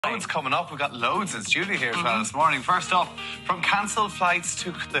Loads coming up. We've got loads in studio here as well this morning. First up, from cancelled flights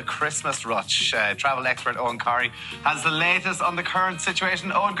to the Christmas rush, travel expert Eoghan Corry has the latest on the current situation.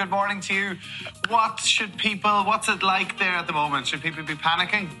 Eoghan, good morning to you. What's it like there at the moment? Should people be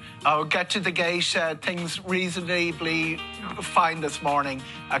panicking? I'll get to the gate. Things reasonably fine this morning.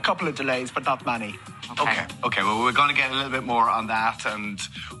 A couple of delays, but not many. Okay. Well, we're going to get a little bit more on that and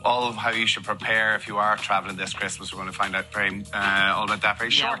all of how you should prepare if you are travelling this Christmas. We're going to find out all about that very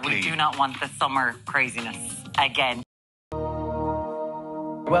shortly. We do not want the summer craziness again.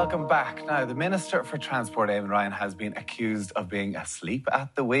 Welcome back. Now, the Minister for Transport, Eamon Ryan, has been accused of being asleep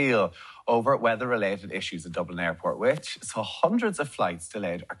at the wheel over weather-related issues at Dublin Airport, which saw hundreds of flights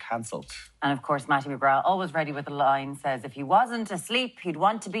delayed or cancelled. And of course, Matty McGrath, always ready with the line, says if he wasn't asleep, he'd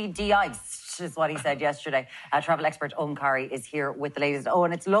want to be de-iced, is what he said yesterday. Travel expert Eoghan Corry is here with the latest. Oh,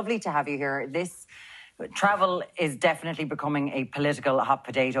 and it's lovely to have you here. Travel is definitely becoming a political hot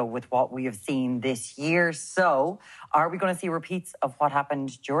potato with what we have seen this year. So, are we going to see repeats of what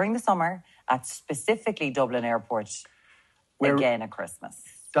happened during the summer at specifically Dublin Airport again at Christmas?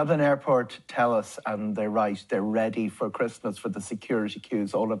 Dublin Airport tell us, and they're right, they're ready for Christmas, for the security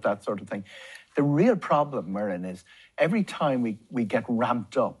queues, all of that sort of thing. The real problem we're in is every time we get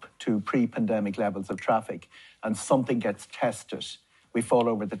ramped up to pre-pandemic levels of traffic and something gets tested, we fall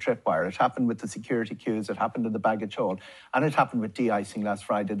over the tripwire. It happened with the security queues, it happened in the baggage hall, and it happened with de-icing last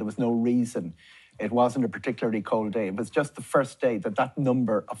Friday. There was no reason. It wasn't a particularly cold day. It was just the first day that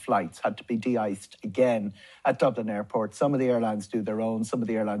number of flights had to be de-iced again at Dublin Airport. Some of the airlines do their own. Some of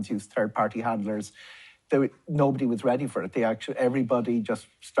the airlines use third-party handlers. Nobody was ready for it. Everybody just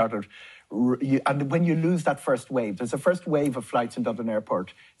started... And when you lose that first wave, there's a first wave of flights in Dublin Airport.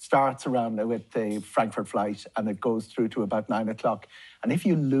 It starts around with the Frankfurt flight and it goes through to about 9 o'clock. And if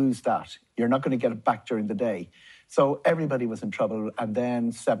you lose that, you're not going to get it back during the day. So everybody was in trouble. And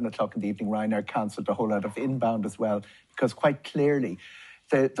then 7 o'clock in the evening, Ryanair cancelled a whole lot of inbound as well, because quite clearly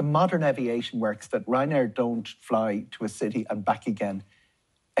the modern aviation works that Ryanair don't fly to a city and back again.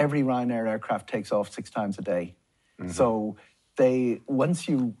 Every Ryanair aircraft takes off 6 times a day. Mm-hmm. So once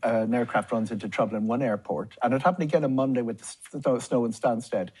an aircraft runs into trouble in one airport, and it happened again on Monday with the snow in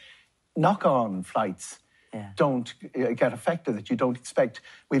Stansted, knock-on flights don't get affected that you don't expect.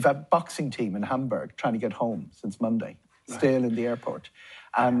 We've a boxing team in Hamburg trying to get home since Monday, still in the airport.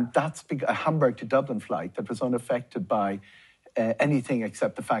 And that's a Hamburg to Dublin flight that was unaffected by anything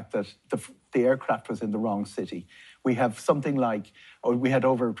except the fact that the aircraft was in the wrong city. We have something like,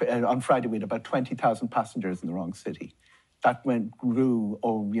 on Friday we had about 20,000 passengers in the wrong city. That grew,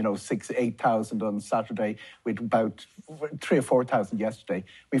 8,000 on Saturday. We had about 3,000 or 4,000 yesterday.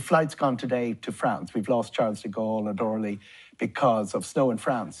 We've flights gone today to France. We've lost Charles de Gaulle and Orly because of snow in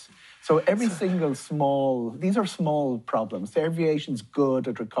France. So every single these are small problems. The aviation's good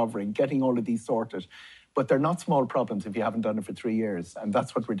at recovering, getting all of these sorted. But they're not small problems if you haven't done it for 3 years. And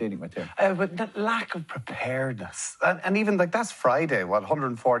that's what we're dealing with here. But the lack of preparedness. And even that's Friday.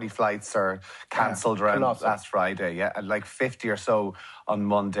 140 flights are cancelled around last Friday. Yeah, and 50 or so on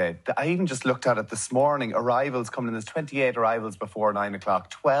Monday. I even just looked at it this morning. Arrivals coming in. There's 28 arrivals before 9 o'clock.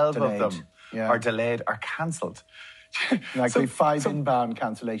 12 delayed. Of them are delayed or cancelled. We 5 inbound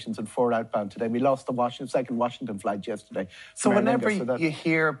cancellations and 4 outbound today. We lost the second Washington flight yesterday. So whenever you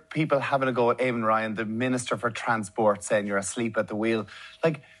hear people having a go at Eamon Ryan, the Minister for Transport, saying you're asleep at the wheel,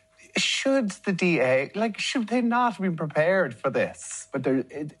 should the DA, should they not have been prepared for this? But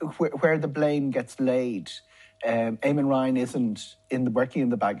where the blame gets laid, Eamon Ryan isn't working in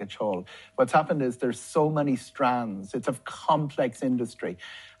the baggage hall. What's happened is there's so many strands. It's a complex industry.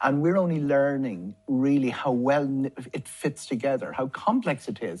 And we're only learning really how well it fits together, how complex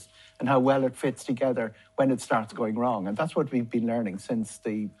it is, and how well it fits together when it starts going wrong. And that's what we've been learning since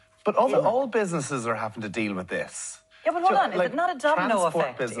But all businesses are having to deal with this. Yeah, but hold on. Is it not a domino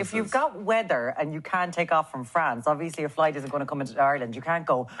effect? Businesses. If you've got weather and you can't take off from France, obviously your flight isn't going to come into Ireland. You can't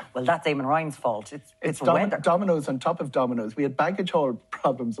go, well, that's Eamon Ryan's fault. It's weather. Dominoes on top of dominoes. We had baggage hall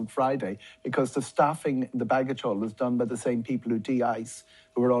problems on Friday because the staffing in the baggage hall was done by the same people who de-ice,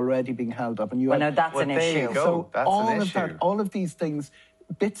 who were already being held up. And that's an issue. So all of these things,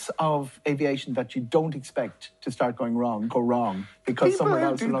 bits of aviation that you don't expect to start going wrong, go wrong because someone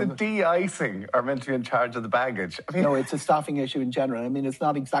else... People who do the de-icing are meant to be in charge of the baggage. No, it's a staffing issue in general. I mean, it's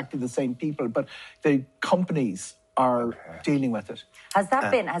not exactly the same people, but the companies are dealing with it. Has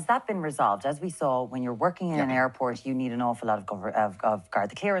that been resolved? As we saw, when you're working in an airport, you need an awful lot of guard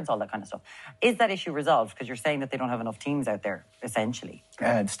the clearance, all that kind of stuff. Is that issue resolved? Because you're saying that they don't have enough teams out there, essentially.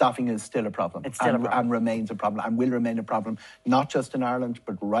 And staffing is still a problem. It's still a problem. And remains a problem, and will remain a problem, not just in Ireland,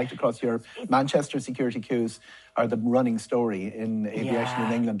 but right across Europe. Manchester security queues are the running story in aviation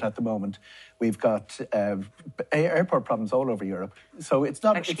in England at the moment. We've got airport problems all over Europe. So it's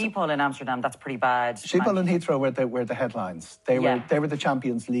not... Like Schiphol in Amsterdam, that's pretty bad. Schiphol and Heathrow were the headlines. They were the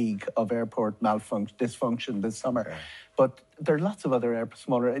Champions League of airport dysfunction this summer. Yeah. But there are lots of other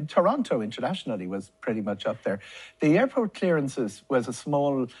smaller... Toronto internationally was pretty much up there. The airport clearances was a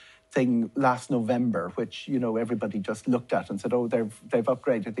small thing last November, which, you know, everybody just looked at and said, oh, they've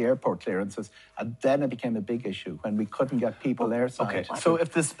upgraded the airport clearances. And then it became a big issue when we couldn't get people airside. Okay, so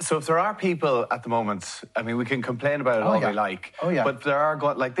if there are people at the moment, I mean, we can complain about it all we like. Oh, yeah. But there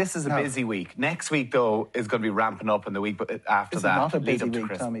are, this is a busy week. Next week, though, is going to be ramping up in the week after that. This is not a busy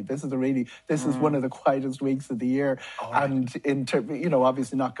week, Tommy. This is one of the quietest weeks of the year. Oh, right. And,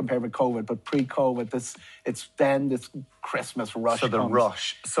 obviously not compared with COVID, but pre-COVID, it's then this Christmas rush. So the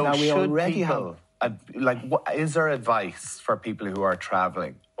rush. So now we already have... is there advice for people who are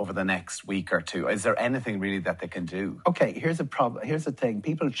travelling over the next week or two? Is there anything really that they can do? Okay, here's a problem. Here's the thing.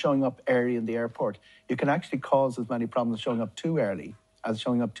 People showing up early in the airport, you can actually cause as many problems showing up too early as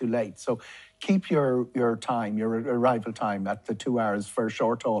showing up too late. So keep your time, your arrival time at the 2 hours for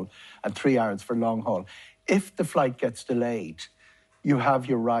short haul and 3 hours for long haul. If the flight gets delayed, you have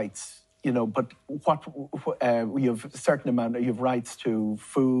your rights. But you have a certain amount, you have rights to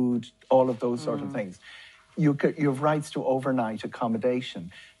food, all of those sort of things. You have rights to overnight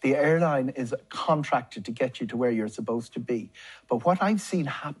accommodation. The airline is contracted to get you to where you're supposed to be. But what I've seen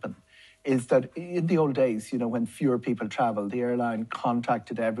happen is that in the old days, when fewer people travel, the airline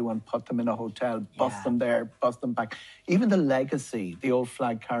contacted everyone, put them in a hotel, bus them there, bus them back. Even the legacy, the old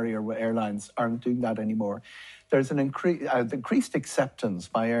flag carrier airlines aren't doing that anymore. There's an increased acceptance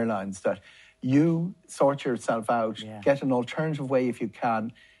by airlines that you sort yourself out, get an alternative way if you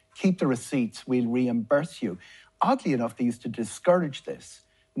can, keep the receipts, we'll reimburse you. Oddly enough, they used to discourage this.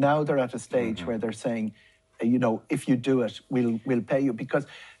 Now they're at a stage where they're saying, if you do it, we'll pay you. Because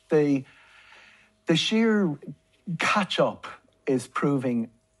the sheer catch-up is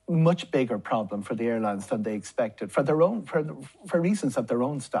proving much bigger problem for the airlines than they expected for reasons of their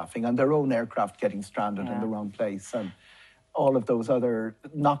own staffing and their own aircraft getting stranded in the wrong place and all of those other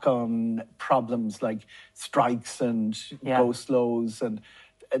knock-on problems like strikes and go-slows, and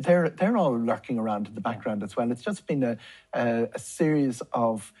they're all lurking around in the background as well. It's just been a series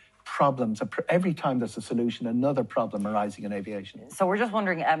of problems. Every time there's a solution, another problem arising in aviation. So we're just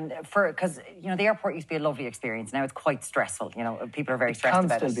wondering, because the airport used to be a lovely experience. Now it's quite stressful. People are very stressed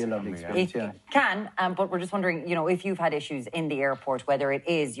about it. It can still be a lovely experience. It can, but we're just wondering, if you've had issues in the airport, whether it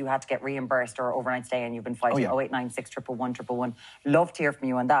is you had to get reimbursed or overnight stay and you've been fighting 0896 111 111. Love to hear from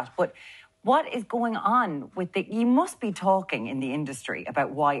you on that. But what is going on with you must be talking in the industry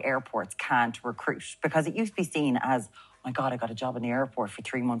about why airports can't recruit, because it used to be seen as, oh my God, I got a job in the airport for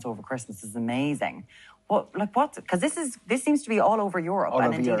 3 months over Christmas. This is amazing. What? Because this seems to be all over Europe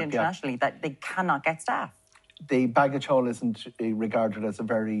and indeed internationally that they cannot get staff. The baggage hall isn't regarded as a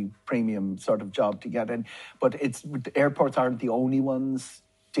very premium sort of job to get in, but airports aren't the only ones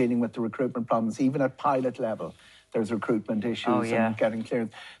dealing with the recruitment problems. Even at pilot level, there's recruitment issues and getting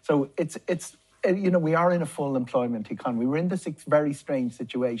clearance. So it's we are in a full employment economy. We're in this very strange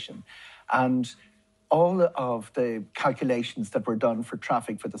situation, and all of the calculations that were done for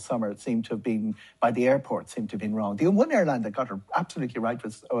traffic for the summer seem to have been, by the airport, seem to have been wrong. The one airline that got it absolutely right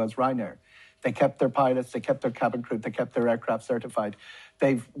was Ryanair. They kept their pilots, they kept their cabin crew, they kept their aircraft certified.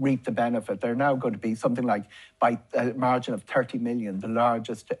 They've reaped the benefit. They're now going to be something like, by a margin of 30 million, the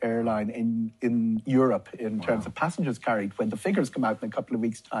largest airline in Europe in terms of passengers carried when the figures come out in a couple of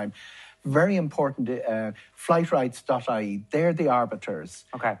weeks' time. Very important, flightrights.ie, they're the arbiters.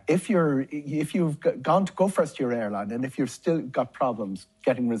 Okay. If you've gone to go first to your airline and if you've still got problems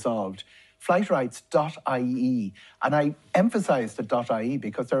getting resolved, flightrights.ie, and I emphasise the .ie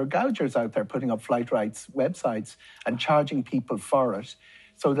because there are gougers out there putting up Flightrights websites and charging people for it,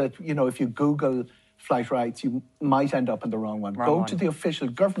 so that, if you Google Flightrights, you might end up in the wrong one. Go to the official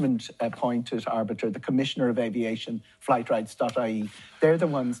government-appointed arbiter, the Commissioner of Aviation, flightrights.ie. They're the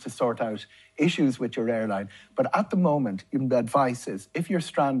ones to sort out issues with your airline. But at the moment, the advice is, if you're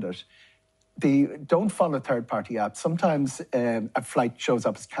stranded, don't follow third-party apps. Sometimes a flight shows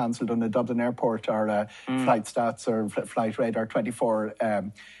up as cancelled on a Dublin airport or a Flight Stats or Flight Radar 24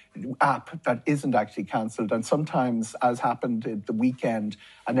 app that isn't actually cancelled. And sometimes, as happened at the weekend,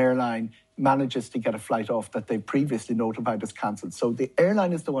 an airline manages to get a flight off that they've previously notified as cancelled. So the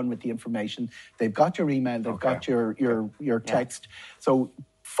airline is the one with the information. They've got your email, they've got your text. So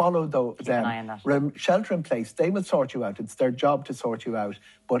follow them. Shelter in place, they will sort you out. It's their job to sort you out.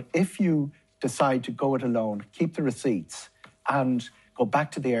 But if you decide to go it alone, keep the receipts and go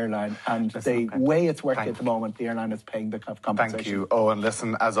back to the airline, and the way it's working at the moment, the airline is paying the compensation. Thank you, Eoghan.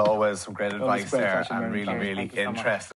 Listen, as always, some great advice there, and really, really interesting.